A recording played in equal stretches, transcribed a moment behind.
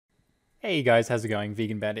Hey guys, how's it going?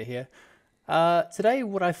 Vegan Bandit here. Today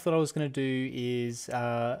what I thought I was going to do is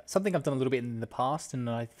something I've done a little bit in the past and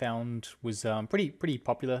I found was pretty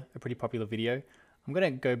popular, a pretty popular video. I'm going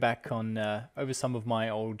to go back on over some of my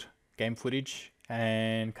old game footage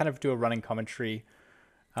and kind of do a running commentary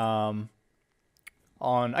on,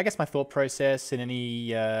 I guess, my thought process and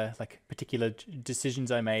any like particular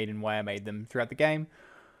decisions I made and why I made them throughout the game.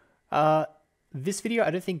 This video,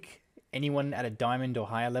 I don't think anyone at a diamond or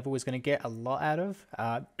higher level is going to get a lot out of.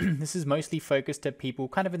 This is mostly focused at people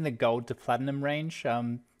kind of in the gold to platinum range,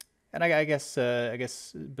 and I guess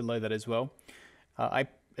below that as well. I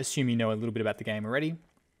assume you know a little bit about the game already,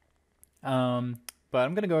 but I'm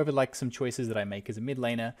going to go over like some choices that I make as a mid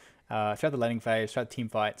laner throughout the laning phase, throughout team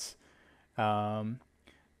fights.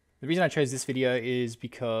 The reason I chose this video is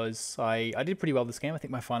because I did pretty well this game. I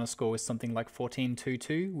think my final score was something like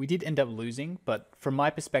 14-2-2. We did end up losing, but from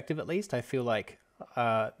my perspective at least, I feel like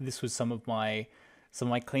this was some of my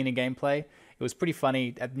cleaner gameplay. It was pretty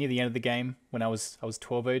funny near the end of the game when I was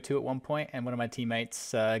 12-0-2 at one point, and one of my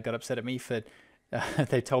teammates got upset at me for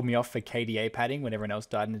they told me off for KDA padding when everyone else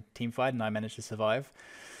died in a team fight, and I managed to survive.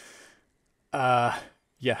 Yeah,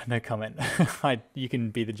 no comment. You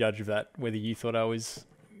can be the judge of that, whether you thought I was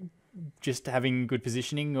just having good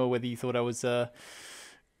positioning or whether you thought I was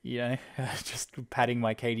just padding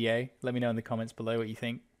my KDA. Let me know in the comments below what you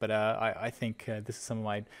think, but I think this is some of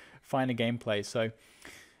my finer gameplay. So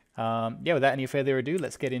yeah, without any further ado,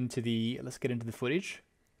 let's get into the footage.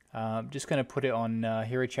 Just going to put it on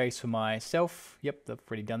hero chase for myself. Yep, I've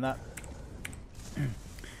already done that.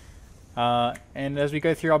 And as we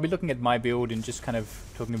go through, I'll be looking at my build and just kind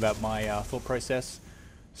of talking about my thought process.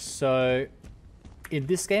 So in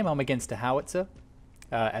this game, I'm against a howitzer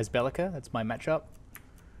as Bellica. That's my matchup.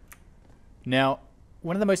 Now,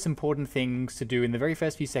 one of the most important things to do in the very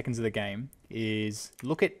first few seconds of the game is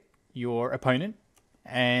look at your opponent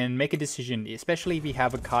and make a decision, especially if you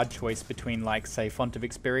have a card choice between, like, say, Font of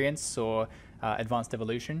Experience or Advanced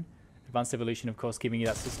Evolution. Advanced Evolution, of course, giving you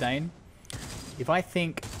that sustain. If I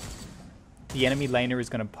think the enemy laner is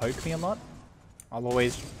going to poke me a lot, I'll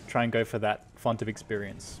always try and go for that Font of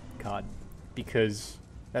Experience card, because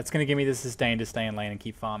that's going to give me the sustain to stay in lane and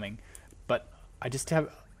keep farming. But I just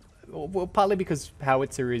have, well, partly because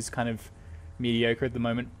Howitzer is kind of mediocre at the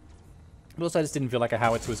moment, but also I just didn't feel like a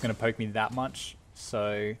Howitzer was going to poke me that much,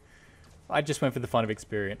 so I just went for the Font of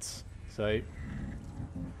Experience. So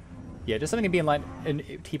yeah, just something to be in line and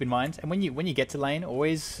keep in mind. And when you get to lane,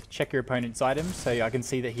 always check your opponent's items. So I can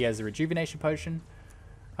see that he has a rejuvenation potion.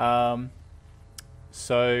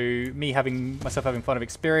 So myself having Font of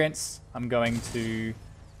Experience, I'm going to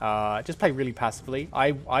just play really passively.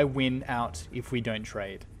 I win out if we don't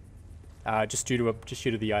trade, just due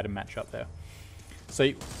to the item matchup there.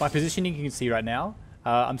 So my positioning, you can see right now,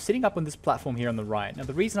 I'm sitting up on this platform here on the right. Now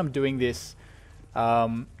the reason I'm doing this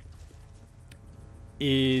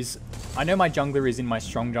is I know my jungler is in my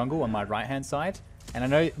strong jungle on my right hand side, and I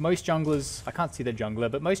know most junglers, I can't see the jungler,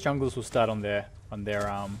 but most junglers will start on their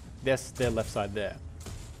left side there.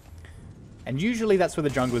 And usually that's where the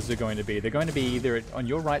junglers are going to be. They're going to be either on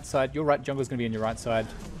your right side, your right jungler's going to be on your right side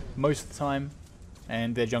most of the time,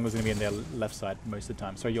 and their jungler's going to be on their left side most of the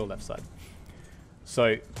time, so your left side.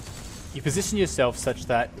 So you position yourself such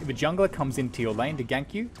that if a jungler comes into your lane to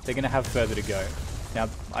gank you, they're going to have further to go. Now,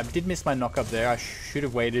 I did miss my knock up there. I should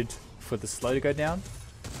have waited for the slow to go down.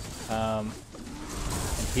 And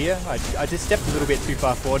here, I just stepped a little bit too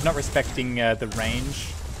far forward, not respecting the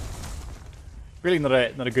range. Really not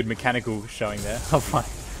a good mechanical showing there of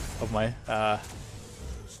my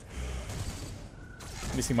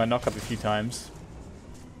missing my knock up a few times.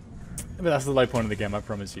 But that's the low point of the game, I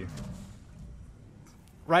promise you.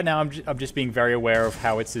 Right now, I'm just being very aware of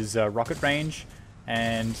how it's his rocket range,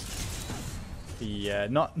 and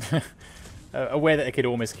not aware that it could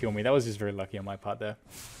almost kill me. That was just very lucky on my part there.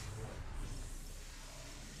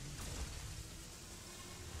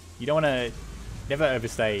 You don't want to never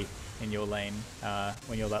overstay in your lane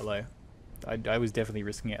when you're that low. I was definitely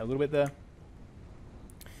risking it a little bit there.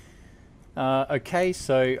 Okay,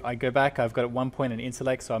 so I go back. I've got at one point an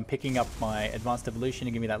intellect, so I'm picking up my Advanced Evolution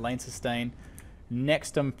to give me that lane sustain.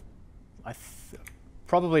 Next,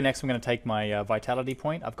 probably next I'm going to take my Vitality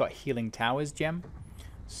point. I've got Healing Towers gem,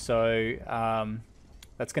 so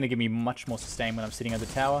that's going to give me much more sustain when I'm sitting at the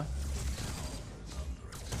tower.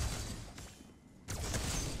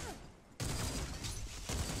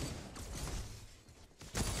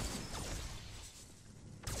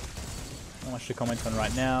 Not much to comment on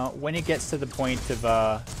right now. When it gets to the point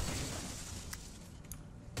of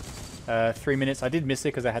 3 minutes, I did miss it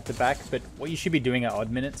because I had to back, but what you should be doing at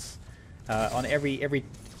odd minutes, on every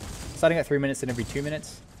starting at 3 minutes and every 2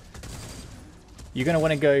 minutes. You're going to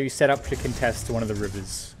want to go set up to contest one of the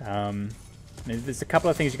rivers. There's a couple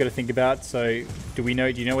of things you've got to think about. So, do you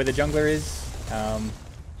know where the jungler is? Do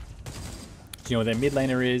you know where their mid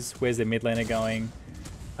laner is? Where's their mid laner going?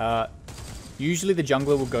 Usually the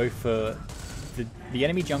jungler will go for... The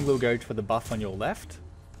enemy jungler will go for the buff on your left.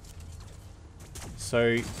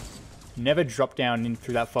 So, never drop down in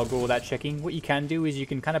through that fog wall without checking. What you can do is you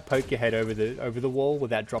can kind of poke your head over the wall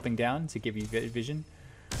without dropping down to give you vision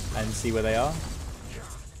and see where they are.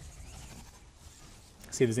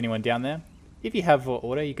 See if there's anyone down there. If you have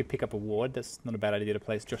auto, you could pick up a ward. That's not a bad idea to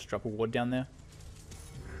place. Just drop a ward down there.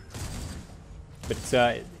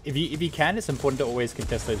 But if you can, it's important to always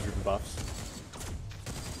contest those river buffs.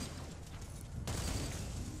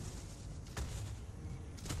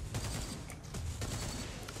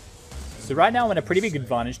 So right now I'm in a pretty big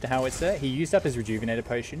advantage to Howitzer. He used up his Rejuvenator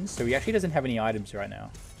potions, so he actually doesn't have any items right now.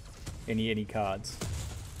 Any cards.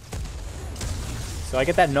 So I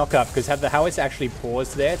get that knock up because have the Howitzer actually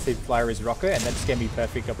paused there to fire his rocket, and that's gonna be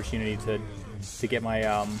perfect opportunity to get my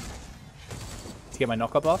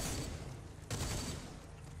knock up off.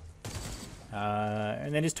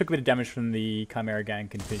 And then just took a bit of damage from the Chimera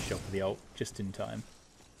gank and finished off with the ult just in time.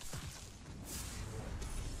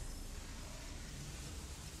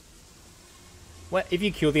 Well, if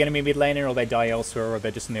you kill the enemy mid laner or they die elsewhere or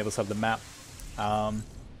they're just on the other side of the map,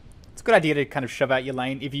 it's a good idea to kind of shove out your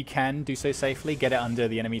lane. If you can do so safely, get it under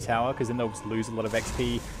the enemy tower because then they'll just lose a lot of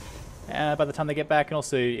XP by the time they get back, and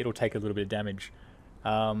also it'll take a little bit of damage.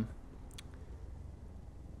 You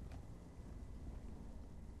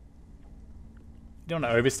don't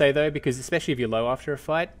want to overstay though, because especially if you're low after a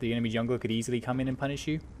fight, the enemy jungler could easily come in and punish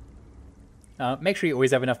you. Make sure you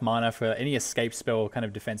always have enough mana for any escape spell or kind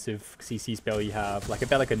of defensive CC spell you have, like a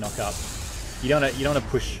Bellica knockup. You don't want to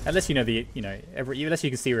push unless you know unless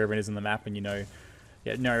you can see where everyone is on the map and no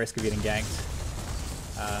risk of getting ganked.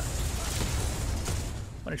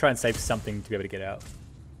 Want to try and save something to be able to get out.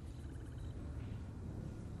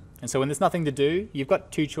 And so when there's nothing to do, you've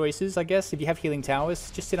got two choices, I guess. If you have healing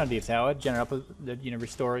towers, just sit under your tower, generate up,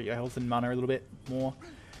 restore your health and mana a little bit more.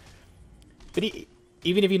 But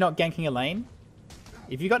even if you're not ganking a lane,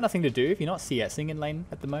 if you've got nothing to do, if you're not CSing in lane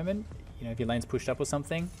at the moment, if your lane's pushed up or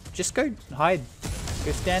something, just go hide.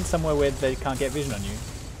 Go stand somewhere where they can't get vision on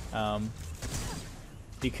you.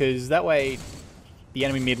 Because that way, the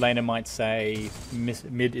enemy mid laner might say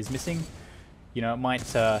mid is missing. It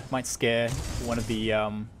might scare one of the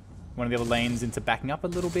other lanes into backing up a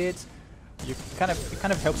little bit. It kind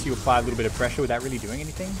of helps you apply a little bit of pressure without really doing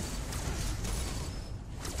anything.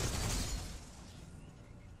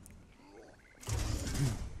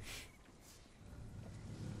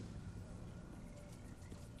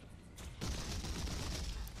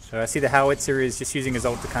 So I see the Howitzer is just using his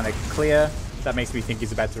ult to kind of clear. That makes me think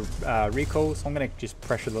he's about to recall, so I'm going to just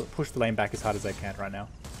push the lane back as hard as I can right now.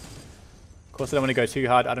 Of course I don't want to go too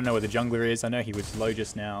hard. I don't know where the jungler is. I know he was low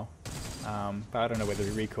just now, but I don't know whether he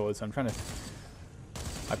recalls, so I'm trying to...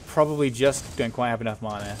 I probably just don't quite have enough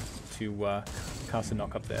mana to cast a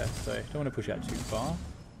knock up there, so don't want to push out too far.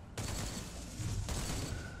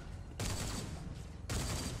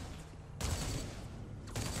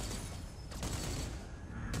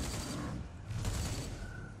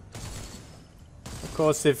 Of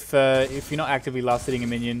course, if you're not actively last hitting a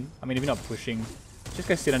minion, if you're not pushing, just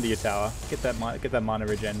go sit under your tower. Get that mana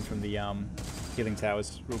regen from the healing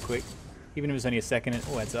towers real quick. Even if it's only a second, it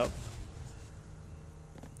all adds up.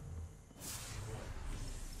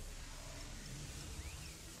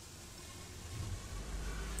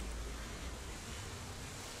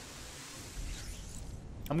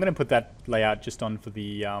 I'm gonna put that layout just on for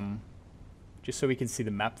the just so we can see the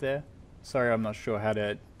map there. Sorry, I'm not sure how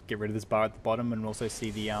to get rid of this bar at the bottom and also see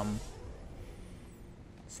the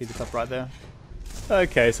top right there.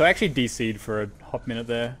 Okay, so I actually DC'd for a hot minute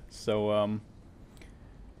there, so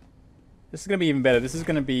this is going to be even better. This is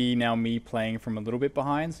going to be now me playing from a little bit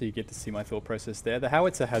behind, so you get to see my thought process there. The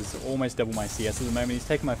Howitzer has almost double my CS at the moment. He's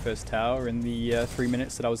taken my first tower in the 3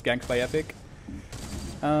 minutes that I was ganked by Epic.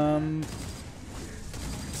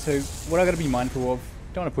 So what I got to be mindful of,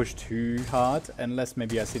 don't want to push too hard unless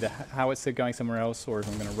maybe I see the Howitzer going somewhere else, or if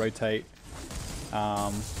I'm going to rotate.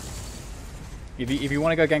 If you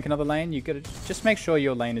want to go gank another lane, you got to just make sure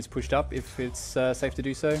your lane is pushed up if it's safe to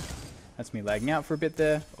do so. That's me lagging out for a bit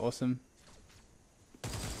there. Awesome.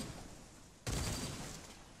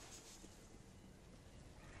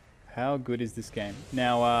 How good is this game?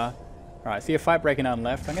 Now, alright, see a fight breaking out on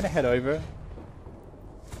left. I'm going to head over.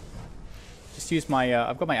 Just use my,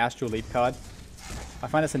 I've got my Astral Leap card. I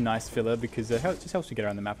find it's a nice filler because it just helps you get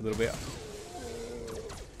around the map a little bit.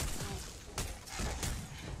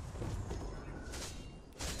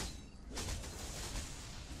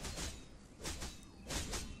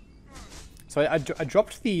 So I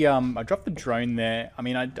dropped the drone there. I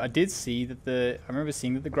mean, I did see that I remember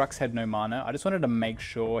seeing that the Grux had no mana. I just wanted to make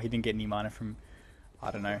sure he didn't get any mana from,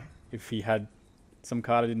 I don't know, if he had some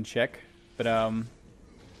card I didn't check. But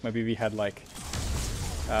maybe if he had like,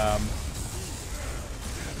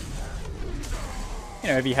 you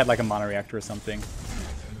know, if he had like a mana reactor or something.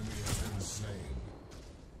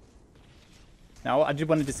 Now I did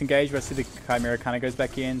want to disengage, but I see the Chimera kind of goes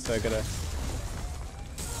back in, so I gotta,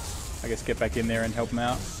 I guess, get back in there and help him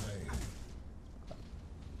out.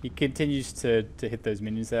 He continues to hit those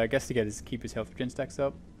minions there, I guess, to keep his health regen stacks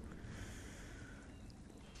up.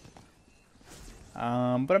 But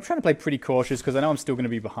I'm trying to play pretty cautious because I know I'm still going to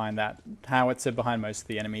be behind that howitzer, behind most of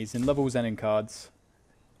the enemies in levels and in cards.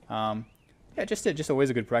 Yeah, just always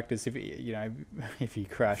a good practice if you know if you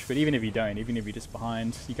crash. But even if you don't, even if you're just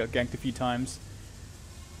behind, you got ganked a few times.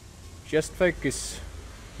 Just focus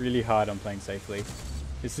really hard on playing safely.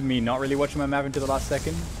 This is me not really watching my map until the last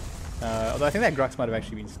second. Although I think that Grux might have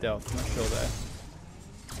actually been stealth. I'm not sure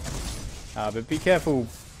though. But be careful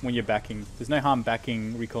when you're backing. There's no harm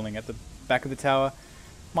backing, recalling at the back of the tower.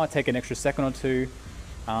 Might take an extra second or two.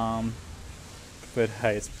 But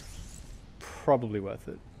hey, it's probably worth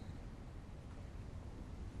it.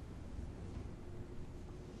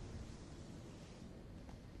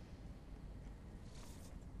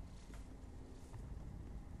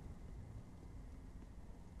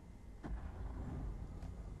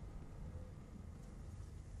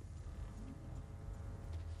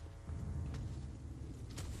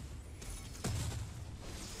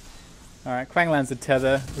 Alright, Quang lands a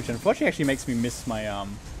tether, which unfortunately actually makes me miss my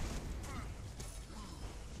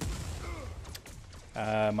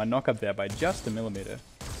my knock up there by just a millimeter.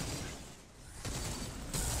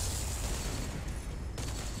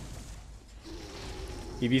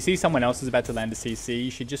 If you see someone else is about to land a CC,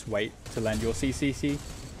 you should just wait to land your CCC.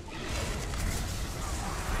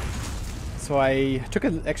 So I took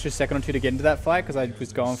an extra second or two to get into that fight because I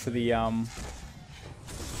was going for the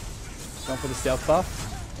stealth buff.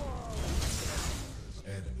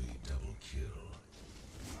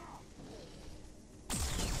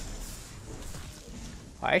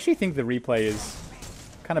 I actually think the replay is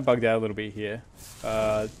kind of bugged out a little bit here.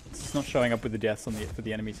 It's not showing up with the deaths on for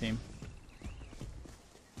the enemy team.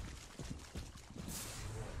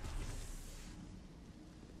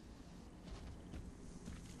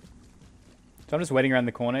 So I'm just waiting around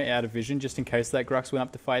the corner out of vision just in case that Grux went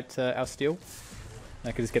up to fight our steel.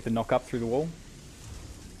 I could just get the knock up through the wall.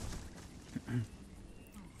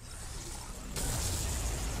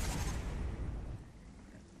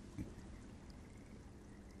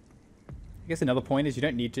 I guess another point is you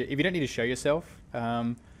don't need to, if you don't need to show yourself,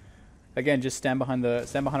 again, just stand behind a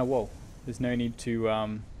wall. There's no need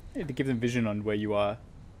to give them vision on where you are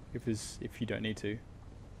if you don't need to.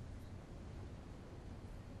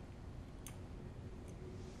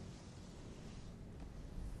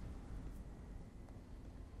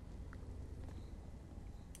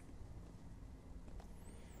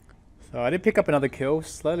 So I did pick up another kill,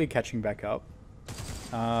 slowly catching back up.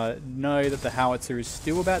 Know that the howitzer is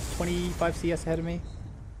still about 25 CS ahead of me.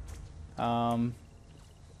 But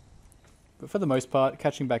for the most part,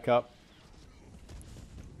 catching back up.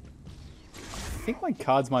 I think my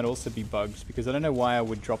cards might also be bugged because I don't know why I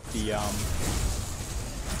would drop the Yeah,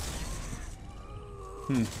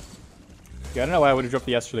 I don't know why I would have dropped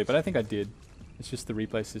the Astrolabe, but I think I did. It's just the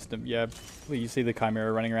replay system. Yeah, you see the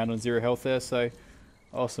Chimera running around on 0 health there, so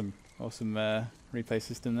awesome. Awesome replay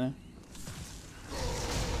system there.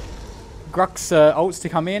 Grux ults to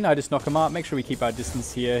come in, I just knock him up. Make sure we keep our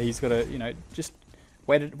distance here. He's got to, you know, just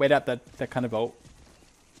wait out that kind of ult.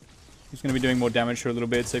 He's going to be doing more damage for a little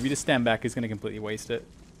bit, so if you just stand back, he's going to completely waste it.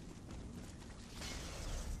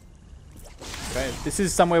 Okay, this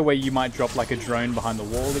is somewhere where you might drop like a drone behind the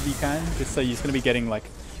wall if you can, just so you're going to be getting like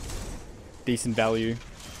decent value.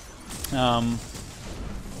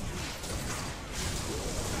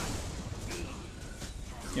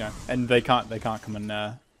 You know, and they can't come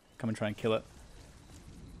and try and kill it.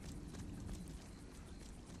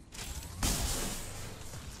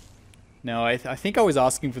 No, I think I was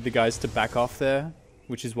asking for the guys to back off there,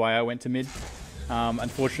 which is why I went to mid.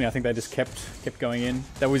 Unfortunately, I think they just kept going in.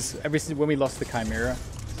 That was when we lost the Chimera.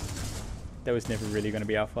 That was never really going to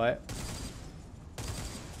be our fight.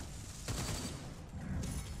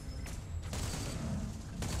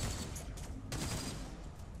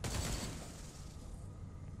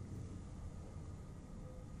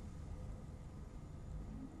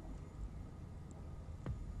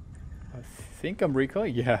 I think I'm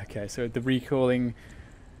recalling. Yeah, okay. So the recalling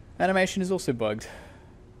animation is also bugged.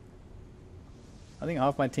 I think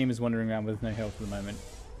half my team is wandering around with no health at the moment.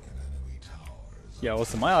 Yeah,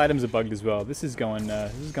 awesome. My items are bugged as well. This is going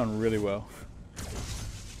really well.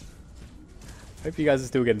 Hope you guys are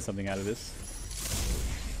still getting something out of this.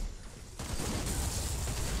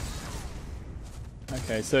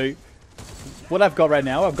 Okay, so what I've got right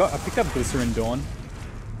now, I picked up Glycerin Dawn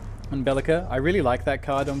on Bellica. I really like that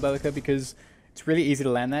card on Bellica because it's really easy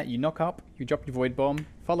to land that. You knock up, you drop your Void Bomb,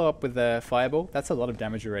 follow up with a Fireball. That's a lot of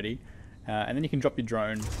damage already. And then you can drop your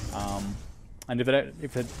drone. And if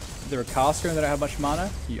they're a caster and they don't have much mana,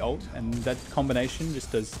 you ult, and that combination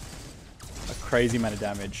just does a crazy amount of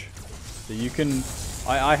damage. So you can...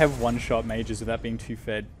 I have one-shot mages without being too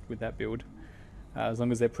fed with that build. As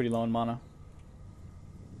long as they're pretty low on mana.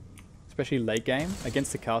 Especially late game,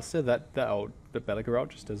 against the caster, the Bellica ult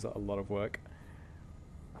just does a lot of work.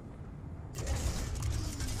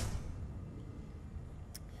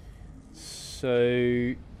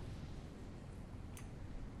 So...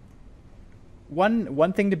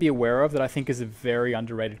 One thing to be aware of that I think is a very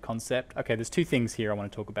underrated concept. Okay, there's two things here I want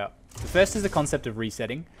to talk about. The first is the concept of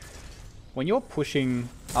resetting. When you're pushing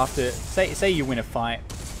after, say you win a fight,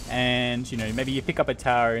 and you know maybe you pick up a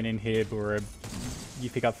tower and inhib, or you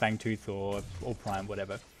pick up Fangtooth or Prime,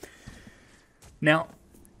 whatever. Now,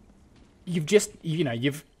 you've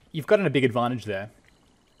gotten a big advantage there.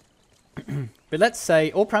 But let's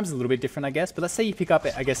say Prime's a little bit different, I guess. But let's say you pick up,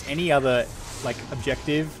 I guess, any other like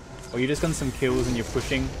objective. Or you just gotten some kills and you're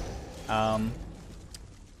pushing.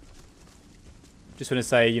 Just want to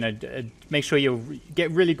say, you know, make sure you get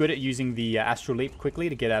really good at using the Astral Leap quickly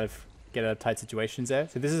to get out of tight situations there.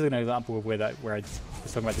 So this is an example of where I was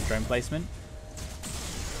talking about the drone placement.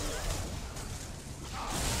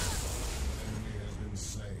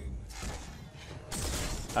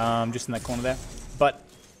 Just in that corner there. But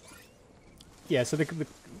yeah, so there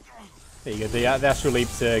you go. The Astral Leap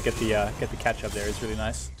to get the catch up there is really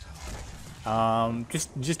nice.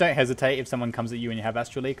 Just don't hesitate if someone comes at you and you have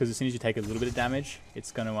Astral Leap, because as soon as you take a little bit of damage,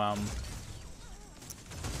 it's gonna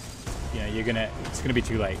it's gonna be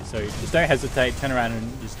too late. So just don't hesitate, turn around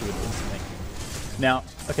and just do it instantly. Now,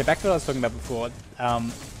 okay, back to what I was talking about before.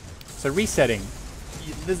 So resetting,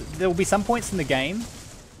 there will be some points in the game.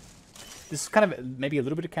 This is kind of maybe a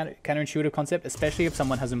little bit of counterintuitive concept, especially if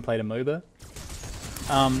someone hasn't played a MOBA.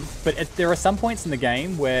 But there are some points in the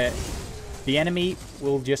game where the enemy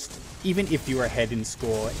will just, even if you're ahead in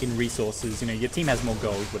score, in resources, you know, your team has more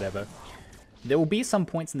gold, whatever. There will be some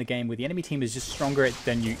points in the game where the enemy team is just stronger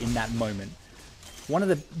than you in that moment. One of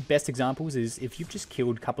the best examples is if you've just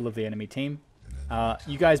killed a couple of the enemy team,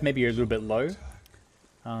 you guys maybe are a little bit low.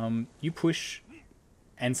 You push,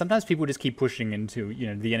 and sometimes people just keep pushing into, you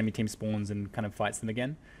know, the enemy team spawns and kind of fights them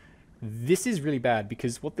again. This is really bad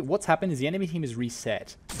because what's happened is the enemy team is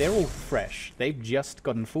reset. They're all fresh. They've just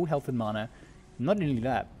gotten full health and mana. Not only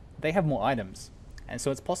that, they have more items, and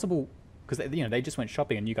so it's possible because they just went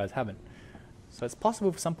shopping and you guys haven't. So it's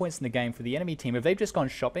possible for some points in the game for the enemy team, if they've just gone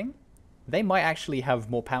shopping, they might actually have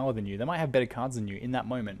more power than you. They might have better cards than you in that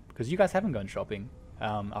moment because you guys haven't gone shopping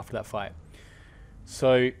after that fight.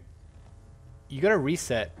 So you got to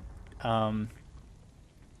reset.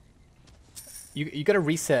 You got to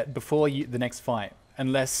reset before the next fight,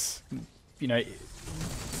 unless there'll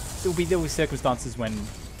be circumstances when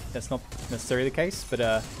that's not necessarily the case,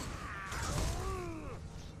 but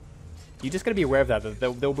you just got to be aware of that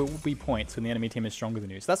there will be points when the enemy team is stronger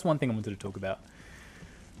than you. So that's one thing I wanted to talk about.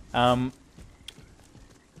 I've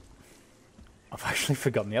actually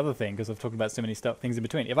forgotten the other thing because I've talked about so many things in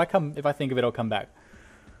between. If I think of it, I'll come back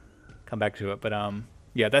to it. But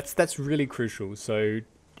yeah, that's really crucial. So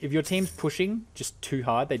if your team's pushing just too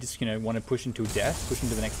hard, they just want to push until death, push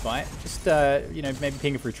into the next fight. Just maybe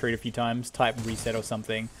ping a retreat a few times, type reset or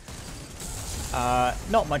something.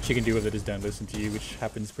 Not much you can do with it is don't listen to you, which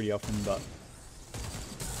happens pretty often. But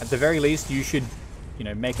at the very least, you should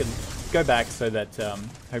make it go back so that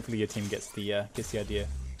hopefully your team gets the idea.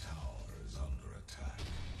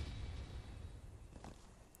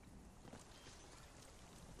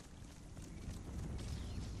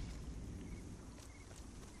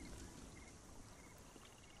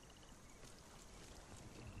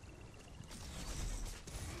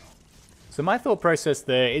 So my thought process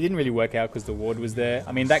there, it didn't really work out because the ward was there.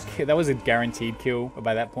 I mean, that was a guaranteed kill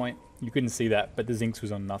by that point. You couldn't see that, but the Zinx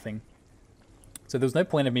was on nothing. So there was no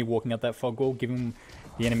point of me walking up that fog wall, giving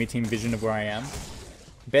the enemy team vision of where I am.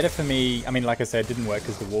 Better for me, I mean, like I said, it didn't work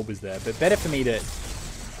because the ward was there, but better for me to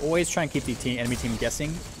always try and keep the enemy team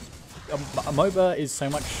guessing. A MOBA is so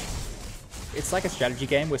much, it's like a strategy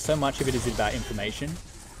game where so much of it is about information.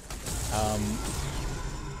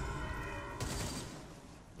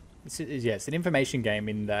 It's an information game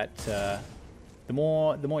in that the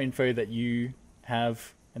more info that you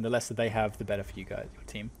have, And the less that they have, the better for you guys, your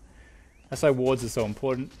team. That's why wards are so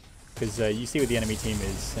important, because you see what the enemy team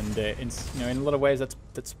is, and in a lot of ways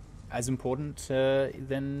that's as important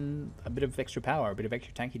than a bit of extra power, a bit of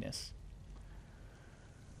extra tankiness.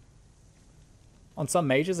 On some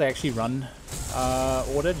mages, I actually run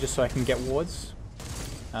order just so I can get wards.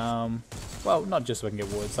 Well, not just so I can get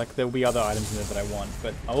wards. Like there will be other items in there that I want,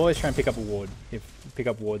 but I'll always try and pick up a ward. Pick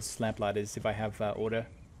up wards, lamplighters if I have order.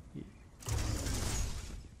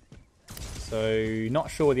 So not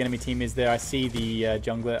sure what the enemy team is there. I see the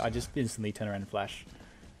jungler. I just instantly turn around and flash.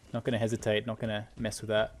 Not going to hesitate. Not going to mess with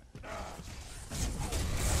that.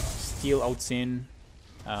 Steel ults in.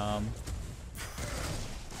 I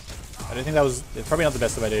don't think that was... It's probably not the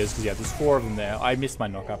best of ideas because yeah, there's 4 of them there. I missed my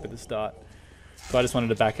knock up at the start. So I just wanted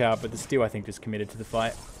to back out, but the Steel I think just committed to the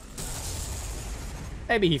fight.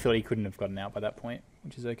 Maybe he thought he couldn't have gotten out by that point,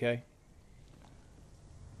 which is okay.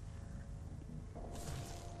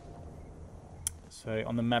 So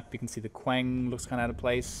on the map you can see the Quang looks kind of out of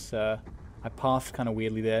place. I pathed kind of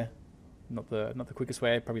weirdly there. Not the quickest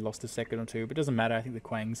way. I probably lost a second or two, but it doesn't matter. I think the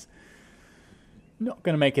Quang's not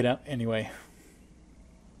going to make it out anyway.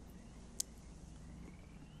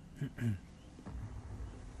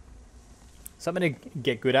 Something to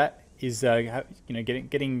get good at is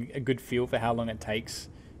getting a good feel for how long it takes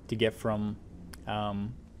to get from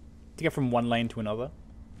one lane to another,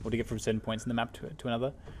 or to get from certain points in the map to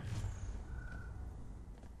another.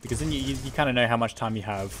 Because then you kind of know how much time you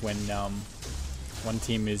have when one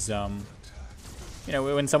team is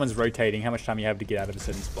when someone's rotating, how much time you have to get out of a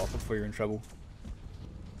certain spot before you're in trouble.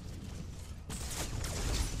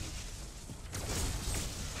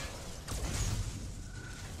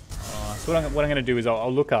 So what I'm going to do is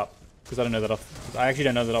I'll look up, because I actually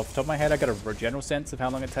don't know that off the top of my head. I got a general sense of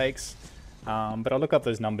how long it takes, but I'll look up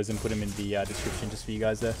those numbers and put them in the description just for you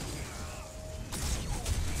guys there.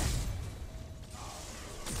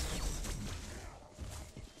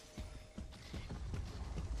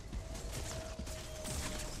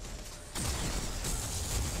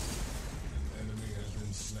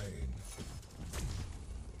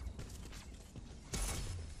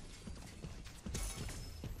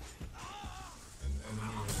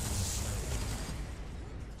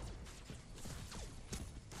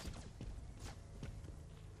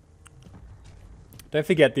 Don't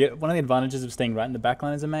forget, one of the advantages of staying right in the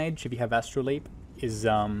backline as a mage, if you have Astral Leap, is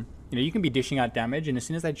you can be dishing out damage, and as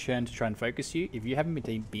soon as they churn to try and focus you, if you haven't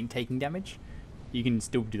been taking damage, you can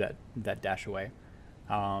still do that dash away.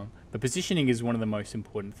 But positioning is one of the most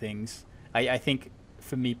important things. I think,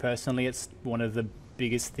 for me personally, it's one of the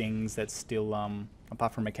biggest things that's still,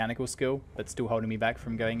 apart from mechanical skill, that's still holding me back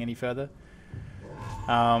from going any further.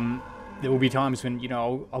 There will be times when,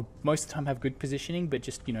 I'll most of the time have good positioning, but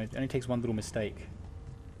just, it only takes one little mistake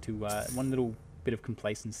one little bit of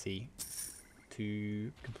complacency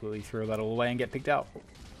to completely throw that all away and get picked out.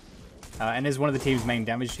 And as one of the team's main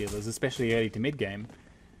damage dealers, especially early to mid game,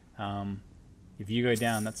 if you go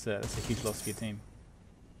down, that's a huge loss for your team.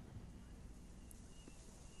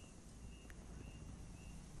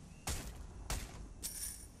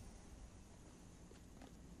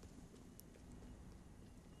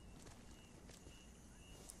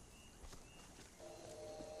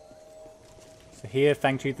 So here,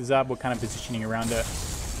 Fangtooth is up. We're kind of positioning around it.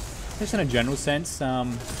 Just in a general sense,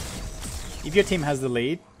 if your team has the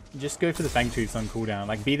lead, just go for the Fangtooth on cooldown.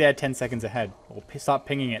 Like, be there 10 seconds ahead, or start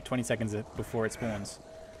pinging it 20 seconds before it spawns.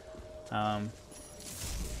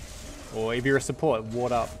 Or if you're a support,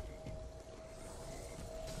 ward up.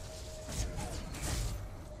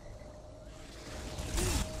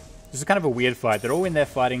 This is kind of a weird fight. They're all in there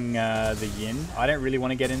fighting the Yin. I don't really want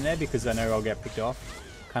to get in there because I know I'll get picked off.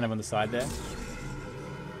 Kind of on the side there.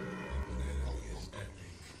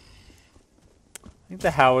 I think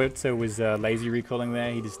the Howitzer was lazy recalling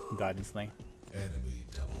there. He just died instantly.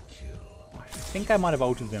 I think I might have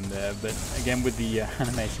ulted them there, but again with the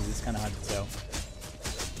animations, it's kind of hard to tell.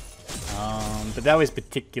 But that was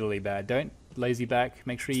particularly bad. Don't lazy back.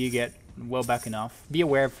 Make sure you get well back enough. Be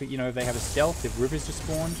aware of, if they have a stealth, if rivers just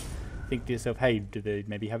spawned. Think to yourself, hey, do they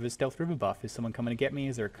maybe have a stealth river buff? Is someone coming to get me?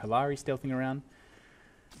 Is there a Kalari stealthing around?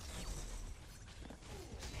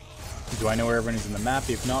 Do I know where everyone is in the map?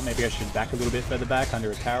 If not, maybe I should back a little bit further back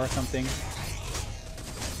under a tower or something.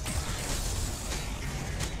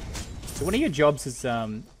 So one of your jobs is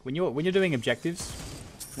when you're doing objectives,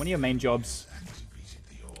 one of your main jobs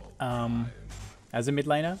as a mid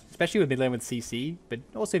laner, especially with mid lane with CC, but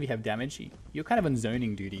also if you have damage, you're kind of on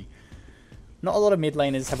zoning duty. Not a lot of mid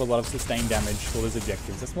laners have a lot of sustained damage for those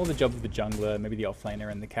objectives. That's more the job of the jungler, maybe the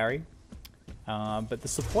offlaner and the carry. But the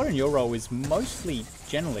support in your role is mostly,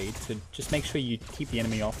 generally, to just make sure you keep the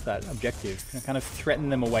enemy off that objective. You know, kind of threaten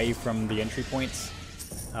them away from the entry points.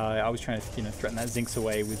 I was trying to, threaten that Zinx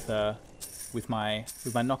away with my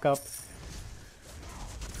knock-up.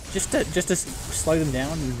 Just to slow them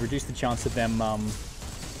down and reduce the chance of them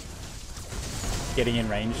getting in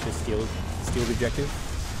range to steal the objective.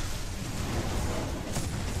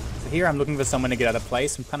 So here I'm looking for someone to get out of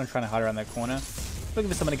place. I'm kind of trying to hide around that corner. Looking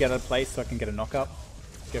for someone to get out of place so I can get a knock-up.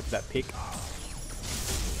 Go for that pick.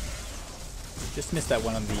 Just missed that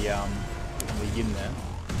one on the yin there.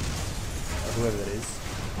 Or whoever that is.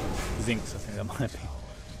 Zinx, I think that might be.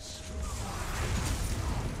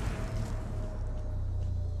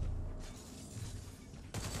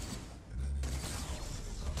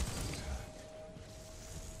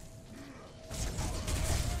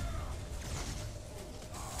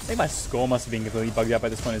 I think my score must have been completely bugged out by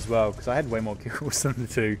this point as well, because I had way more kills than the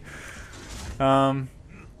two.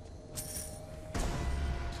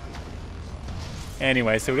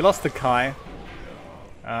 Anyway, so we lost the Kai.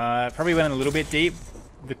 Probably went a little bit deep.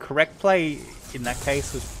 The correct play in that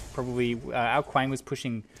case was probably our Quang was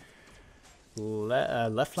pushing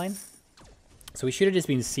left lane. So we should have just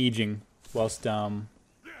been sieging whilst just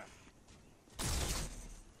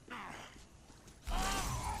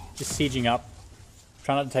sieging up.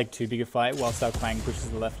 Try not to take too big a fight whilst our Quang pushes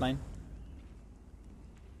the left lane.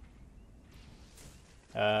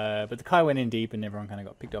 But the Kai went in deep and everyone kind of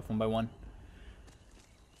got picked off one by one.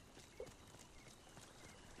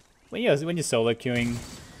 When you're solo queuing,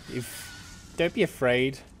 don't be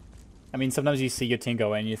afraid. I mean, sometimes you see your team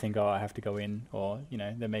go in, you think, oh, I have to go in, or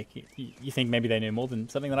they make it. You think maybe they know more than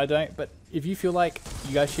something that I don't. But if you feel like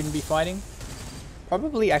you guys shouldn't be fighting,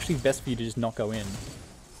 probably actually best for you to just not go in.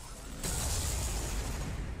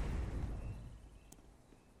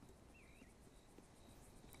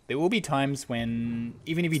 There will be times when,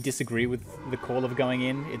 even if you disagree with the call of going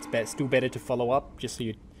in, it's still better to follow up, just so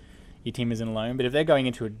your team isn't alone. But if they're going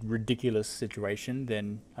into a ridiculous situation,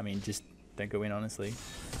 then, I mean, just don't go in, honestly.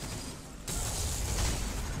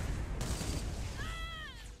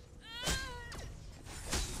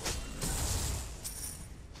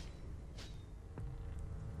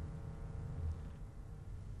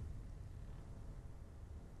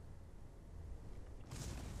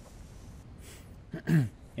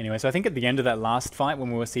 Anyway, so I think at the end of that last fight, when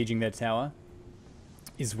we were sieging their tower,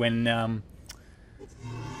 is when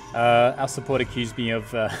our support accused me of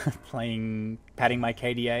padding my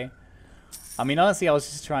KDA. I mean, honestly, I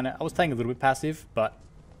was playing a little bit passive, but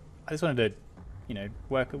I just wanted to,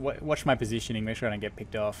 watch my positioning, make sure I don't get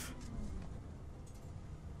picked off.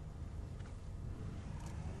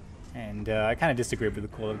 And I kind of disagreed with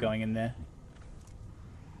the call of going in there.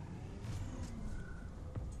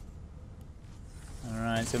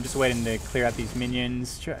 Alright, so I'm just waiting to clear out these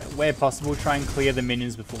minions. Where possible, try and clear the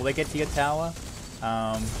minions before they get to your tower.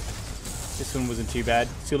 This one wasn't too bad.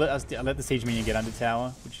 So I let the siege minion get under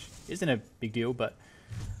tower, which isn't a big deal, but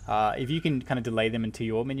if you can kind of delay them until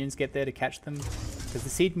your minions get there to catch them, because the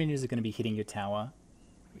siege minions are going to be hitting your tower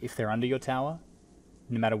if they're under your tower,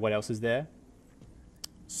 no matter what else is there.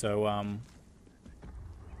 So,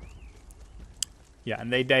 yeah,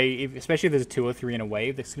 and especially if there's 2 or 3 in a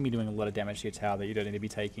wave, they're going to be doing a lot of damage to your tower that you don't need to be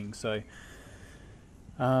taking. So,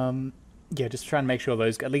 yeah, just try and make sure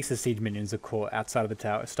at least the siege minions are caught outside of the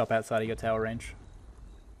tower, stop outside of your tower range.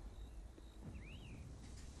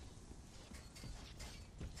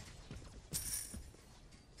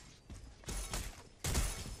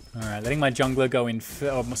 Alright, letting my jungler go in,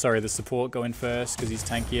 the support go in first because he's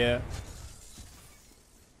tankier.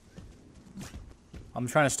 I'm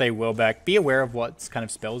trying to stay well back. Be aware of what kind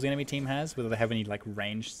of spells the enemy team has, whether they have any like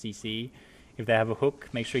ranged CC. If they have a hook,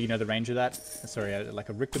 make sure you know the range of that. Sorry, like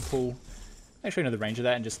a Raptor pull. Make sure you know the range of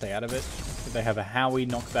that and just stay out of it. If they have a Howie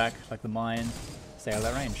knockback, like the mine, stay out of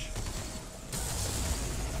that range.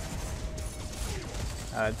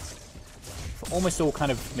 For almost all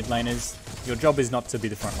kind of mid laners, your job is not to be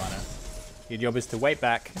the front runner. Your job is to wait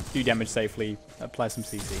back, do damage safely, apply some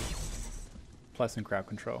CC, apply some crowd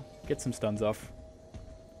control, get some stuns off,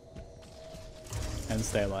 and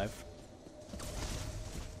stay alive.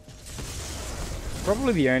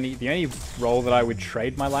 Probably the only role that I would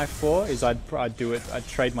trade my life for is I'd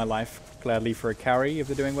trade my life gladly for a carry if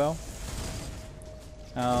they're doing well.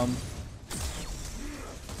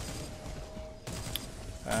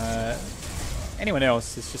 Anyone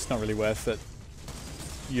else, it's just not really worth it.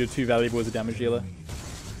 You're too valuable as a damage dealer.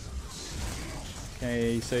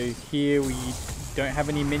 Okay, so here we don't have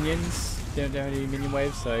any minions. Don't have any minion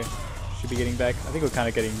waves, so should be getting back. I think we're kind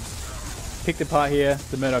of getting picked apart here.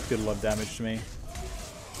 The Murdoch did a lot of damage to me.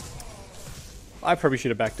 I probably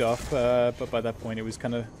should have backed off, but by that point it was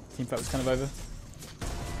kind of, team fight was kind of over.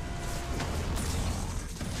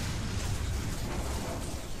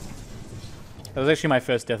 That was actually my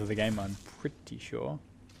first death of the game, I'm pretty sure.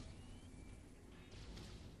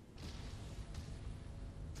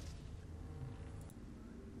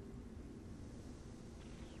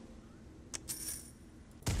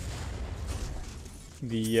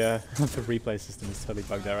 The the replay system is totally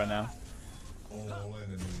bugged out right now. All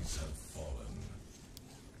enemies have fallen.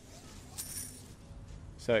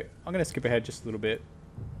 So I'm gonna skip ahead just a little bit.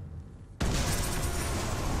 I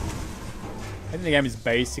think the game is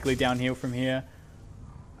basically downhill from here.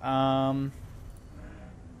 I'm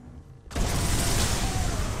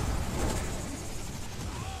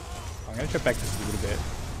gonna trip back just a little bit.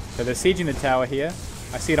 So they're sieging the tower here.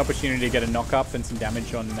 I see an opportunity to get a knock up and some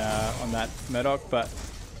damage on that Murdoch, but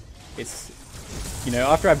it's, you know,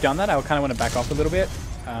 after I've done that, I kind of want to back off a little bit.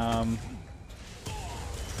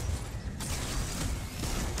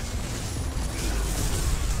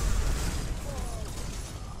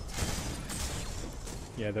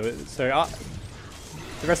 Yeah, so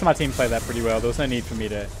the rest of my team played that pretty well. There was no need for me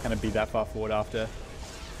to kind of be that far forward after.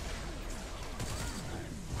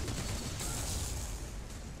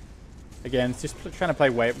 Again, it's just trying to play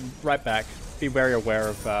right back. Be very aware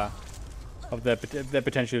of their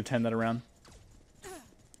potential to turn that around.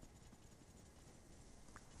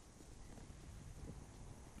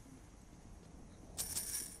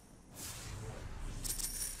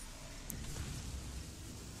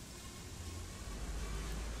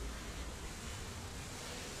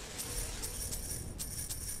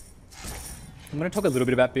 I'm going to talk a little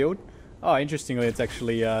bit about build. Oh, interestingly, it's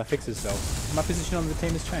actually fixed itself. My position on the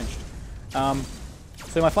team has changed.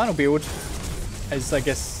 So my final build is, I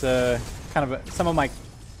guess, kind of some of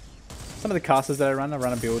the casters that I run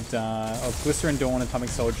a build of Glycerin Dawn, Atomic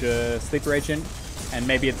Soldier, Sleeper Agent, and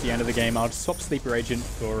maybe at the end of the game I'll just swap Sleeper Agent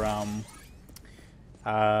for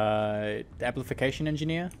the Amplification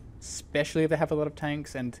Engineer, especially if they have a lot of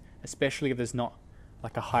tanks, and especially if there's not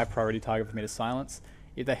like a high priority target for me to silence.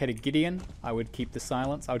 If they had a Gideon, I would keep the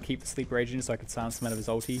silence. I would keep the Sleeper Agent so I could silence him out of his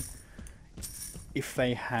ulti. If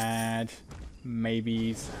they had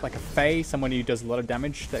maybe like a Fae, someone who does a lot of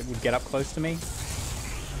damage that would get up close to me.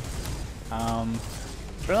 But I'm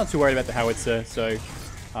not too worried about the howitzer, so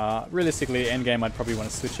realistically, endgame I'd probably want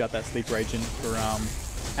to switch out that Sleeper Agent for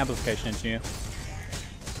Amplification Engineer.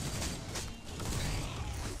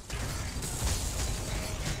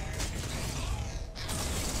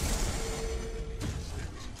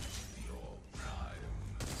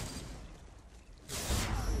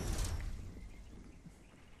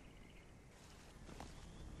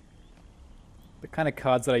 Kind of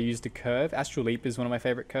cards that I use to curve. Astral Leap is one of my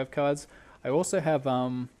favorite curve cards. I also have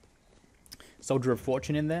Soldier of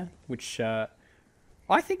Fortune in there, which I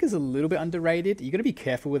think is a little bit underrated. You got to be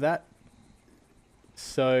careful with that.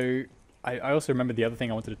 So I also remember the other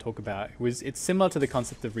thing I wanted to talk about. It's similar to the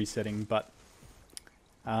concept of resetting, but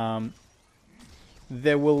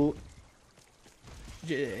there will,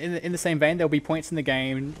 in the same vein, there'll be points in the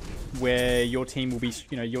game where your team will be,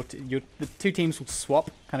 you know, the two teams will swap,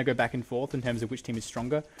 kind of go back and forth in terms of which team is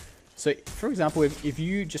stronger. So, for example, if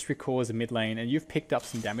you just recall as a mid lane and you've picked up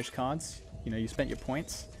some damage cards, you know, you spent your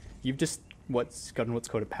points, you've just gotten what's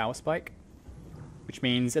called a power spike, which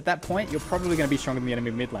means at that point you're probably going to be stronger than the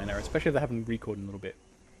enemy mid laner, especially if they haven't recalled in a little bit.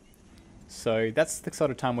 So that's the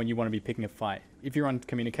sort of time when you want to be picking a fight. If you're on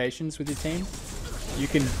communications with your team, you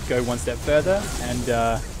can go one step further and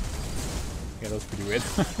yeah, that was pretty weird.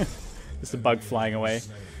 Just a bug flying away.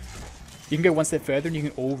 You can go one step further and you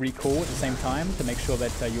can all recall at the same time to make sure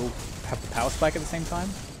that you'll have the power spike at the same time.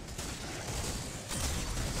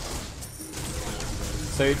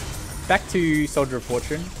 So back to Soldier of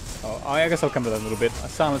Fortune. Oh, I guess I'll come to that in a little bit. I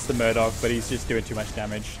silenced the Murdoch, but he's just doing too much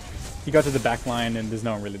damage. He got to the back line and there's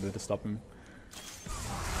no one really there to stop him.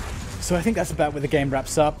 So I think that's about where the game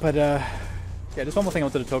wraps up, but yeah, just one more thing I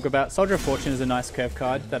wanted to talk about. Soldier of Fortune is a nice curve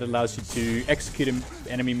card that allows you to execute an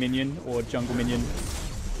enemy minion or jungle minion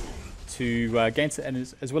to gain, and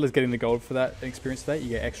as well as getting the gold for that experience for that, you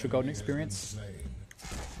get extra golden experience.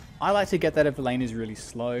 I like to get that if the lane is really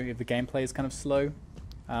slow, if the gameplay is kind of slow.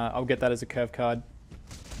 I'll get that as a curve card.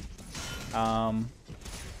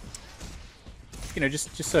 You know,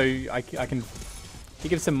 just so I can... He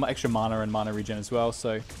gives some extra mana and mana regen as well,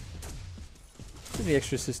 so... The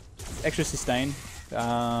extra sustain,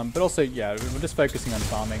 but also, yeah, we're just focusing on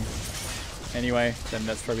farming. Anyway, then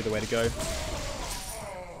that's probably the way to go.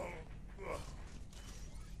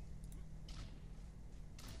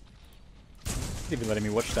 It's even letting me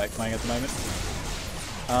watch that playing at the moment.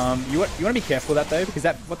 You want to be careful of that though, because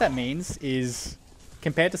what that means is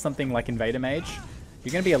compared to something like Invader Mage,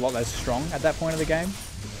 you're going to be a lot less strong at that point of the game.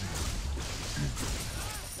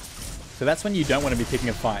 So that's when you don't want to be picking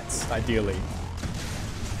up fights, ideally.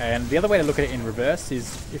 And the other way to look at it in reverse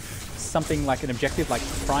is if something like an objective like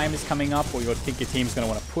Prime is coming up, or you think your team's going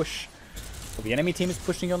to want to push, or the enemy team is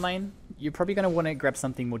pushing your lane, you're probably going to want to grab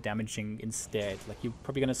something more damaging instead. Like you're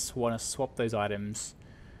probably going to want to swap those items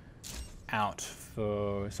out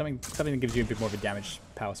for something that gives you a bit more of a damage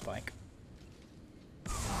power spike.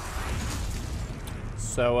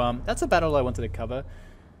 So that's a battle I wanted to cover.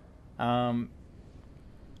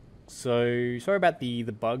 So sorry about the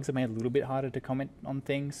bugs. I made it a little bit harder to comment on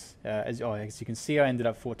things. As you can see, I ended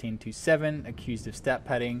up 14-7, accused of stat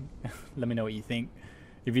padding. Let me know what you think.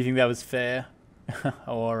 If you think that was fair,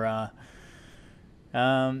 or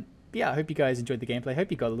yeah, I hope you guys enjoyed the gameplay. I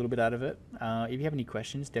hope you got a little bit out of it. If you have any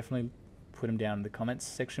questions, definitely put them down in the comments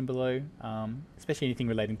section below. Especially anything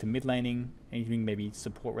relating to mid laning, anything maybe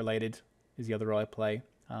support related is the other role I play.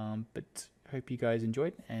 But hope you guys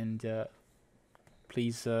enjoyed, and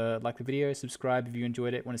please like the video, subscribe if you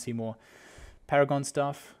enjoyed it, want to see more Paragon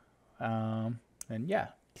stuff. And yeah,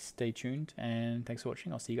 stay tuned, and thanks for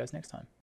watching. I'll see you guys next time.